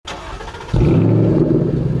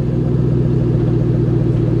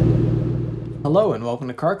Hello and welcome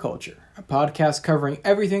to Car Culture, a podcast covering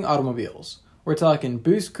everything automobiles. We're talking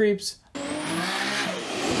boost creeps,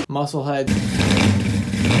 muscle heads,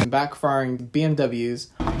 and backfiring BMWs,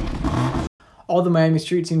 all the Miami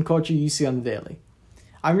street scene culture you see on the daily.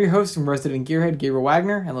 I'm your host and resident gearhead, Gabriel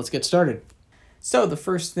Wagner, and let's get started. So the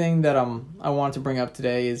first thing that I want to bring up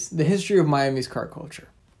today is the history of Miami's car culture.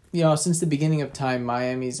 You know, since the beginning of time,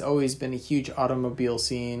 Miami's always been a huge automobile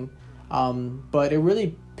scene, but it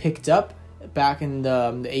really picked up back in the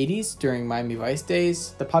 80s during Miami Vice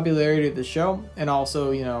days. The popularity of the show and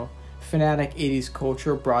also, fanatic 80s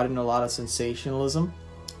culture brought in a lot of sensationalism.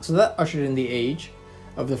 So that ushered in the age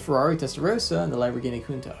of the Ferrari Testarossa and the Lamborghini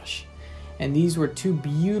Countach. And these were two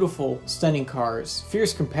beautiful, stunning cars,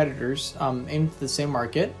 fierce competitors aimed at the same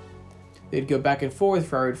market. They'd go back and forth.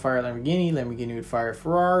 Ferrari would fire Lamborghini, Lamborghini would fire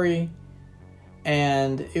Ferrari.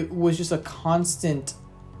 And it was just a constant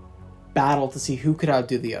battle to see who could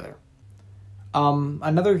outdo the other.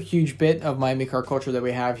 Another huge bit of Miami car culture that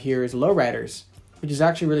we have here is lowriders, which is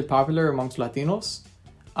actually really popular amongst Latinos.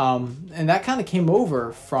 And that kind of came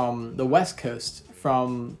over from the West Coast,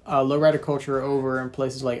 from lowrider culture over in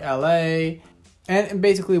places like LA. And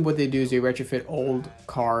basically what they do is they retrofit old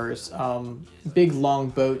cars, big long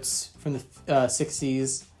boats from the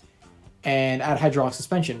 60s, and add hydraulic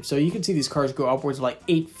suspension. So you can see these cars go upwards of like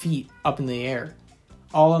 8 feet up in the air,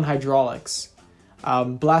 all on hydraulics.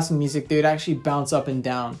 Blasting music, they would actually bounce up and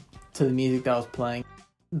down to the music that was playing.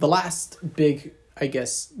 The last big,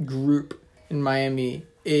 group in Miami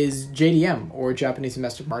is JDM, or Japanese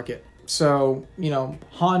Domestic Market. So,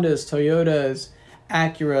 Hondas, Toyotas,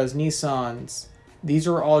 Acuras, Nissans, these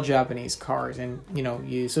are all Japanese cars, and,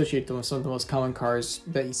 you associate them with some of the most common cars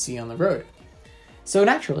that you see on the road. So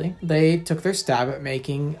naturally, they took their stab at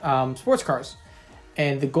making sports cars.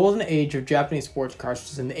 And the golden age of Japanese sports cars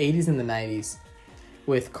was in the 80s and the 90s,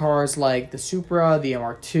 with cars like the Supra, the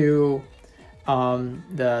MR2,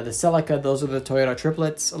 the Celica. Those are the Toyota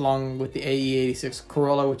triplets, along with the AE86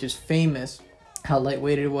 Corolla, which is famous how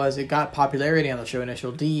lightweight it was. It got popularity on the show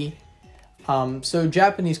Initial D. So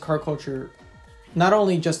Japanese car culture, not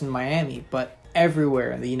only just in Miami, but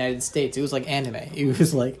everywhere in the United States, it was like anime. It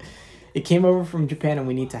was like, it came over from Japan and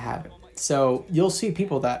we need to have it. So you'll see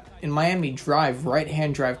people that in Miami drive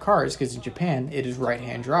right-hand drive cars, because in Japan it is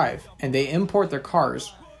right-hand drive, and they import their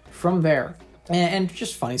cars from there. And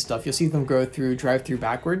just funny stuff. You'll see them go through drive-through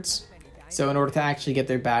backwards. So in order to actually get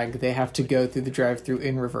their bag, they have to go through the drive-through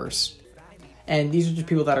in reverse. And these are just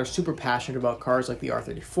people that are super passionate about cars like the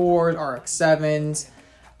R34s, RX-7s,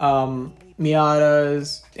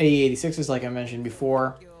 Miatas, AE86s, like I mentioned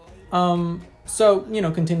before. So,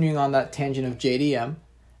 continuing on that tangent of JDM,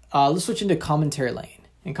 let's switch into Commentary Lane.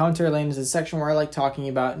 And Commentary Lane is a section where I like talking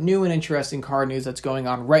about new and interesting car news that's going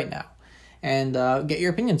on right now, and get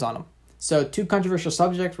your opinions on them. So, two controversial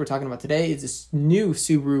subjects we're talking about today is this new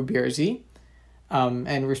Subaru BRZ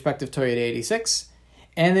and respective Toyota 86,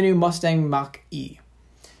 and the new Mustang Mach-E.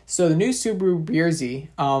 So the new Subaru BRZ,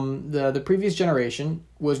 the previous generation,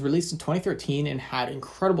 was released in 2013 and had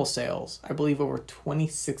incredible sales. I believe over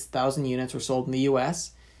 26,000 units were sold in the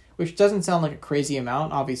US, which doesn't sound like a crazy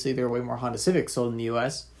amount. Obviously, there are way more Honda Civics sold in the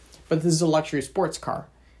US, but this is a luxury sports car.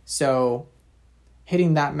 So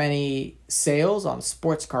hitting that many sales on a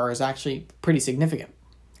sports car is actually pretty significant.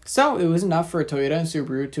 So it was enough for Toyota and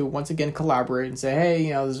Subaru to once again collaborate and say,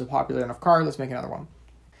 hey, this is a popular enough car, let's make another one.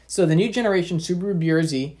 So the new generation Subaru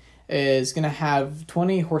BRZ is going to have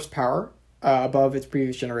 20 horsepower above its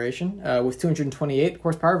previous generation, with 228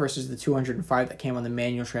 horsepower versus the 205 that came on the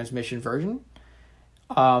manual transmission version.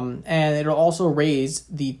 And it'll also raise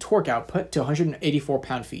the torque output to 184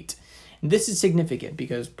 pound-feet. This is significant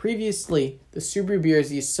because previously the Subaru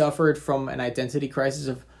BRZ suffered from an identity crisis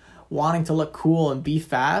of wanting to look cool and be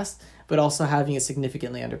fast, but also having a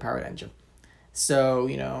significantly underpowered engine. So,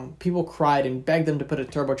 people cried and begged them to put a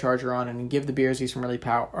turbocharger on and give the BRZ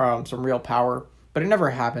some real power, but it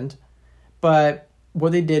never happened. But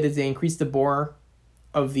what they did is they increased the bore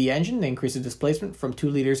of the engine, they increased the displacement from 2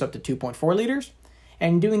 liters up to 2.4 liters,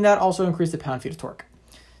 and doing that also increased the pound-feet of torque.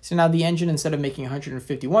 So now the engine, instead of making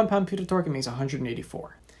 151 pound-feet of torque, it makes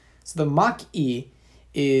 184. So the Mach-E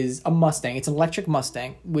is a Mustang. It's an electric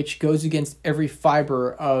Mustang, which goes against every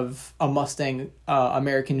fiber of a Mustang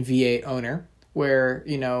American V8 owner, where,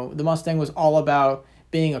 the Mustang was all about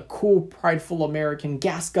being a cool, prideful American,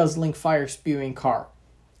 gas-guzzling, fire-spewing car.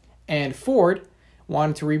 And Ford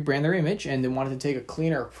wanted to rebrand their image, and they wanted to take a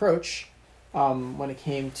cleaner approach when it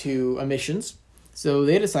came to emissions. So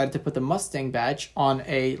they decided to put the Mustang badge on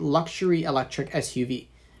a luxury electric SUV,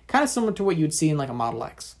 kind of similar to what you'd see in like a Model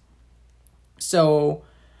X. So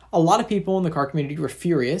A lot of people in the car community were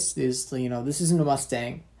furious. This isn't a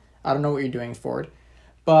Mustang. I don't know what you're doing, Ford.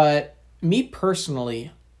 But me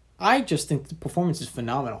personally, I just think the performance is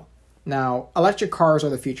phenomenal. Now, electric cars are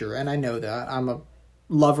the future, and I know that. I'm a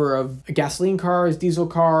lover of gasoline cars, diesel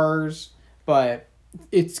cars, but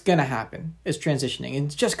it's going to happen. It's transitioning, and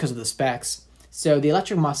it's just because of the specs. So the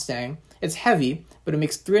electric Mustang, it's heavy, but it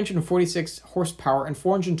makes 346 horsepower and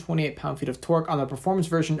 428 pound-feet of torque on the performance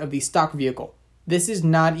version of the stock vehicle. This is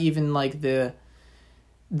not even like the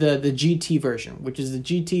GT version, which is the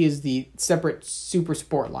GT is the separate super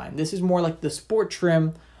sport line. This is more like the sport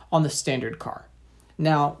trim on the standard car.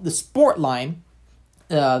 Now, the sport line,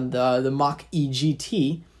 the Mach-E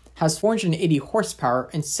GT, has 480 horsepower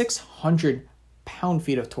and 600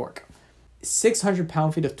 pound-feet of torque. 600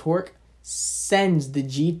 pound-feet of torque sends the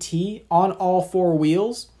GT on all four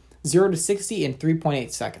wheels 0 to 60 in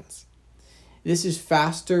 3.8 seconds. This is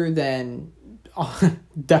faster than,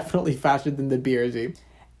 definitely faster than the BRZ.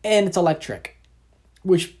 And it's electric,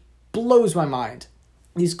 which blows my mind.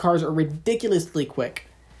 These cars are ridiculously quick,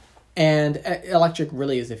 and electric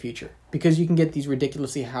really is the future because you can get these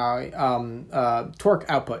ridiculously high torque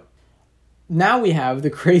output. Now we have the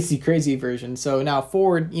crazy version. So now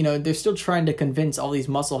Ford, they're still trying to convince all these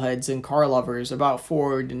muscleheads and car lovers about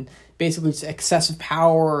Ford and basically just excessive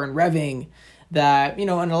power and revving that, an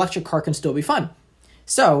electric car can still be fun.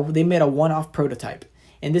 So they made a one-off prototype,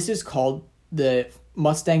 and this is called the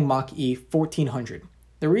Mustang Mach-E 1400.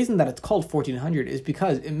 The reason that it's called 1400 is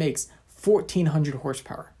because it makes 1400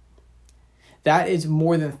 horsepower. That is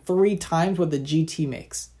more than 3 times what the GT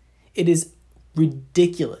makes. It is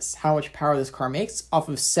ridiculous how much power this car makes off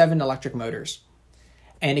of 7 electric motors.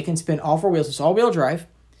 And it can spin all 4 wheels. It's all-wheel drive.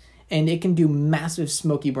 And it can do massive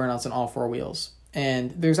smoky burnouts on all 4 wheels.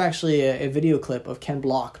 And there's actually a video clip of Ken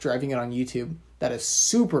Block driving it on YouTube that is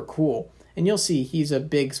super cool. And you'll see he's a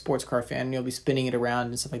big sports car fan, and he'll be spinning it around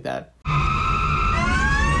and stuff like that.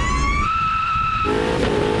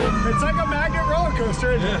 It's like a magnet roller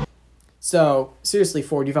coaster. Yeah. So, seriously,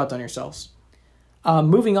 Ford, you've outdone yourselves.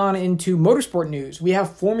 Moving on into motorsport news, we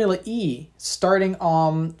have Formula E starting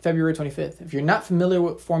on February 25th. If you're not familiar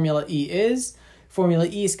with what Formula E is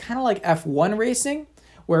kind of like F1 racing,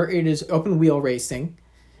 where it is open wheel racing,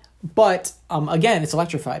 but again, it's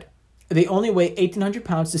electrified. They only weigh 1,800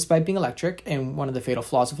 pounds despite being electric, and one of the fatal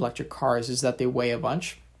flaws of electric cars is that they weigh a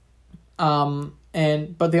bunch. But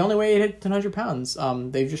they only weigh 1,800 pounds.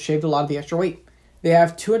 They've just shaved a lot of the extra weight. They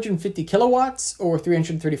have 250 kilowatts or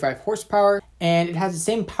 335 horsepower, and it has the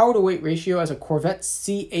same power to weight ratio as a Corvette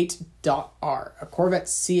C8.R. A Corvette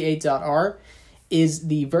C8.R is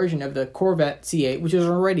the version of the Corvette C8, which is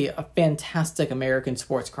already a fantastic American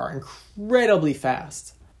sports car, incredibly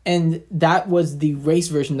fast. And that was the race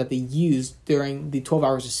version that they used during the 12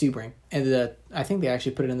 Hours of Sebring. And I think they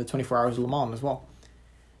actually put it in the 24 Hours of Le Mans as well.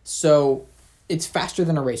 So it's faster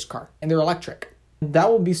than a race car, and they're electric.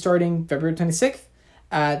 That will be starting February 26th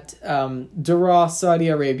at Duras, Saudi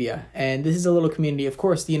Arabia. And this is a little community. Of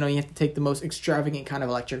course, you have to take the most extravagant kind of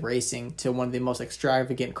electric racing to one of the most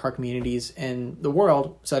extravagant car communities in the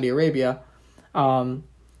world, Saudi Arabia.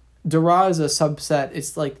 Duras is a subset.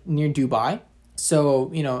 It's like near Dubai. So,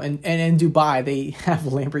 and in Dubai, they have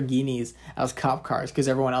Lamborghinis as cop cars because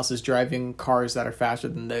everyone else is driving cars that are faster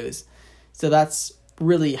than those. So that's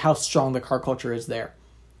really how strong the car culture is there.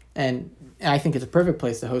 And I think it's a perfect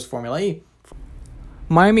place to host Formula E.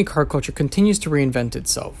 Miami car culture continues to reinvent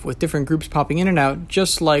itself, with different groups popping in and out,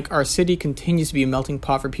 just like our city continues to be a melting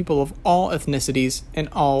pot for people of all ethnicities and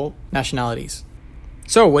all nationalities.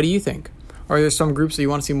 So, what do you think? Are there some groups that you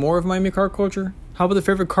want to see more of Miami car culture? How about the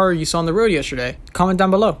favorite car you saw on the road yesterday? Comment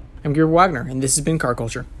down below. I'm Gabriel Wagner, and this has been Car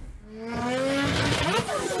Culture.